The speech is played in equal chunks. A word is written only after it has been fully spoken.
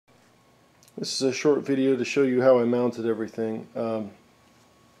This is a short video to show you how I mounted everything.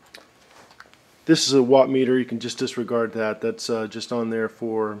 This is a watt meter. You can just disregard that. That's just on there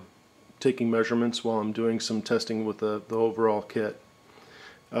for taking measurements while I'm doing some testing with the overall kit.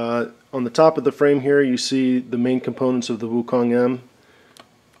 On the top of the frame here you see the main components of the Wookong-M.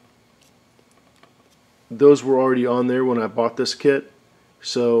 Those were already on there when I bought this kit,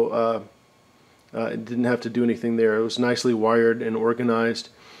 so it didn't have to do anything there. It was nicely wired and organized.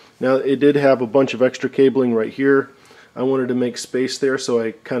 Now it did have a bunch of extra cabling right here. I wanted to make space there, so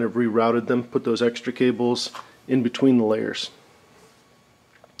I kind of rerouted them, put those extra cables in between the layers.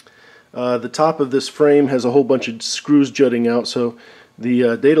 The top of this frame has a whole bunch of screws jutting out, so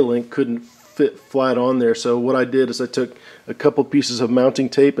the data link couldn't fit flat on there. So what I did is I took a couple pieces of mounting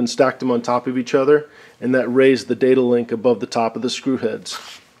tape and stacked them on top of each other, and that raised the data link above the top of the screw heads.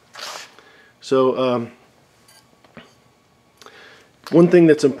 So one thing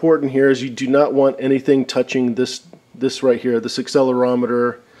that's important here is you do not want anything touching this right here, this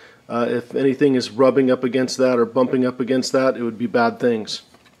accelerometer. If anything is rubbing up against that or bumping up against that, it would be bad things.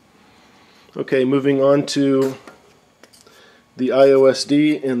 Okay, moving on to the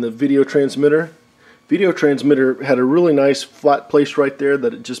iOSD and the video transmitter. Video transmitter had a really nice flat place right there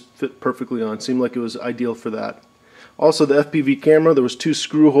that it just fit perfectly on. Seemed like it was ideal for that. Also, the FPV camera, there was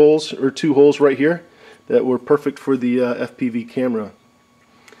two holes right here that were perfect for the FPV camera.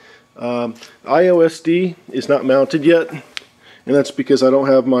 iOSD is not mounted yet, and that's because I don't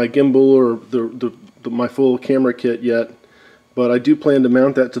have my gimbal or my full camera kit yet, but I do plan to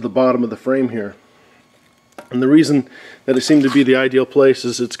mount that to the bottom of the frame here. And the reason that it seemed to be the ideal place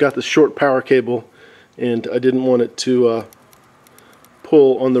is it's got the short power cable, and I didn't want it to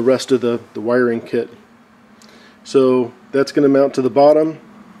pull on the rest of the wiring kit. So that's going to mount to the bottom.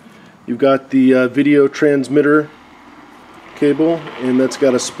 You've got the video transmitter cable, and that's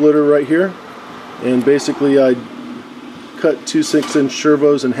got a splitter right here, and basically I cut two 6-inch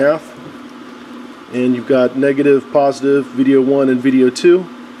servos in half, and you've got negative, positive, video 1 and video 2.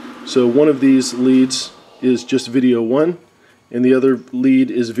 So one of these leads is just video 1 and the other lead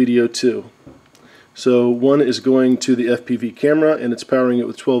is video 2. So one is going to the FPV camera and it's powering it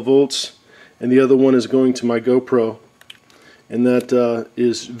with 12 volts, and the other one is going to my GoPro, and that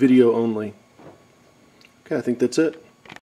is video only. Okay, I think that's it.